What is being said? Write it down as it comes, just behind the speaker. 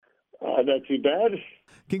Not too bad.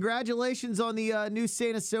 Congratulations on the new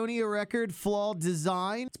Santa Sonia record, Flawed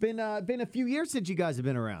Design. It's been a few years since you guys have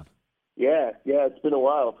been around. Yeah, it's been a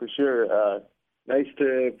while for sure. Nice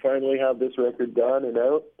to finally have this record done and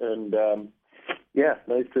out, and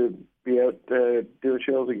nice to be out doing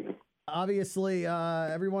shows again. Obviously,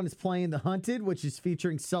 everyone is playing The Hunted, which is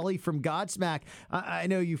featuring Sully from Godsmack. I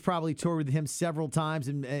know you've probably toured with him several times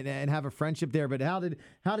and have a friendship there, but how did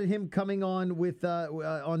him coming on with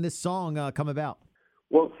on this song come about?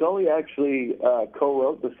 Well, Sully actually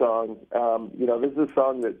co-wrote the song. This is a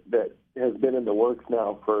song that has been in the works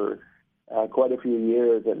now for quite a few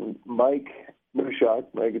years, and Mike Mushak,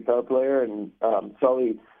 my guitar player, and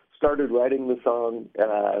Sully started writing the song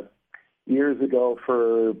years ago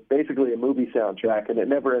for basically a movie soundtrack, and it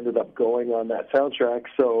never ended up going on that soundtrack.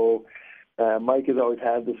 So Mike has always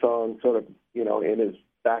had the song sort of, in his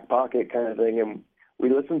back pocket kind of thing, and we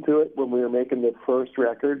listened to it when we were making the first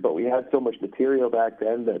record, but we had so much material back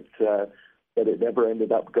then that it never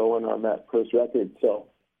ended up going on that first record. So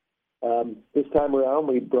this time around,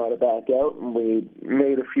 we brought it back out, and we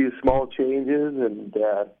made a few small changes, and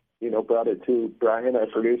brought it to Brian, our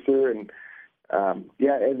producer, and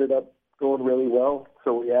it ended up going really well.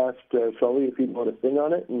 So we asked Sully if he'd want to sing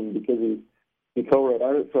on it, and because he co-wrote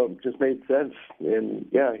on it, so it just made sense. And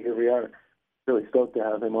here we are. Really stoked to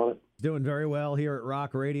have him on it. Doing very well here at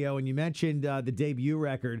Rock Radio. And you mentioned the debut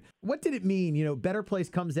record. What did it mean? Better Place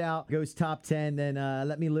comes out, goes top 10, then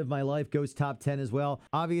Let Me Live My Life goes top 10 as well.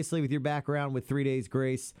 Obviously, with your background with 3 Days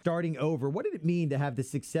Grace, starting over, what did it mean to have the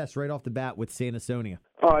success right off the bat with Santa Sonia?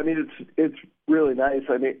 Oh, I mean, it's really nice.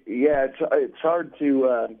 I mean, it's hard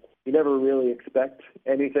to, you never really expect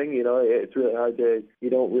anything. It's really hard you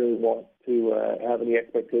don't really want to have any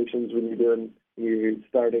expectations when you're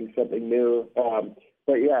starting something new.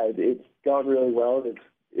 But it's gone really well.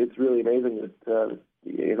 It's really amazing that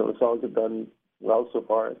the songs have done well so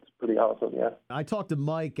far. It's pretty awesome. Yeah. I talked to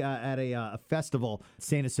Mike at a festival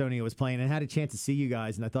Santa Sonia was playing, and had a chance to see you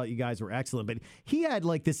guys, and I thought you guys were excellent. But he had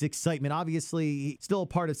like this excitement. Obviously, he's still a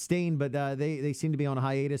part of Staind, but they seem to be on a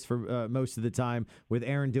hiatus for most of the time with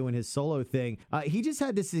Aaron doing his solo thing. He just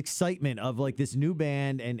had this excitement of like this new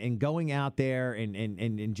band and going out there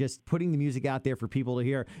and just putting the music out there for people to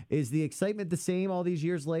hear. Is the excitement the same all these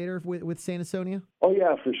years later with Santa Sonia? Oh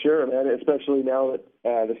yeah, for sure, man. Especially now that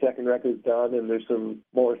the second record's done and there's some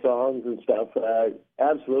more songs and stuff.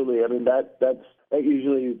 Absolutely. I mean, that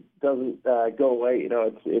usually doesn't go away.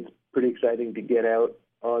 It's pretty exciting to get out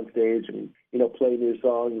on stage and play new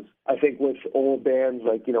songs. I think with old bands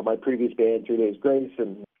like my previous band, 3 Days Grace,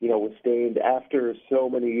 and with Staind, after so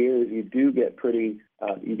many years, you do get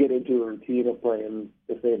you get into a routine of playing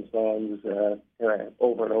the same songs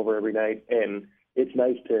over and over every night, and it's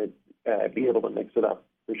nice to be able to mix it up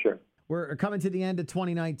for sure. We're coming to the end of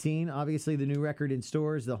 2019. Obviously, the new record in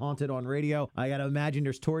stores, The Haunted on radio. I got to imagine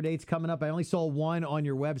there's tour dates coming up. I only saw one on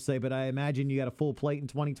your website, but I imagine you got a full plate in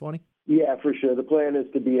 2020? Yeah, for sure. The plan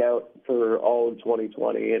is to be out for all of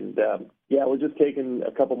 2020. And, we're just taking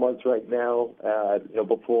a couple months right now,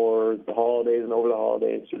 before the holidays and over the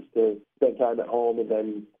holidays, just to spend time at home. And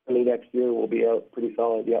then early next year, we'll be out pretty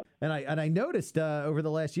solid, yeah. And I noticed over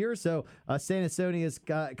the last year or so, Santa Sonia has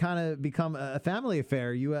kind of become a family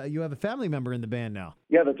affair. You have a family member in the band now.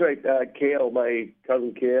 Yeah, that's right. Kale, my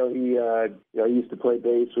cousin Kale, he used to play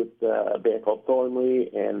bass with a band called Thornley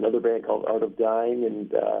and another band called Art of Dying.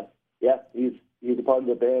 And, he's a part of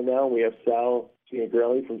the band now. We have Sal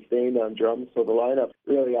Giangrelli from Staind on drums. So the lineup's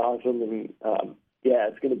really awesome. And,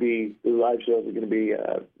 it's going to be, the live shows are going to be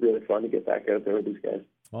really fun to get back out there with these guys.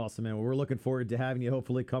 Awesome, man. Well, we're looking forward to having you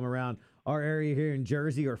hopefully come around our area here in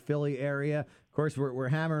Jersey or Philly area. Of course, we're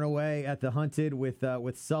hammering away at The Hunted with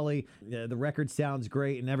Sully. The record sounds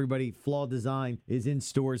great, and everybody, Flawed Design is in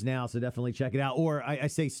stores now, so definitely check it out. Or I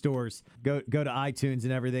say stores, go to iTunes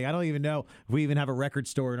and everything. I don't even know if we even have a record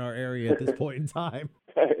store in our area at this point in time.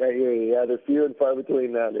 Yeah, they're few and far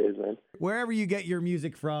between nowadays, man. Wherever you get your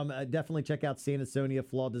music from, definitely check out Santa Sonia,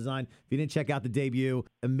 Flawed Design. If you didn't check out the debut,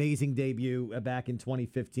 amazing debut back in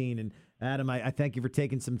 2015. And Adam, I thank you for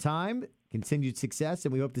taking some time, continued success,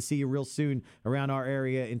 and we hope to see you real soon around our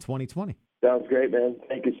area in 2020. Sounds great, man.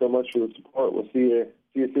 Thank you so much for the support. We'll see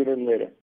you sooner than later.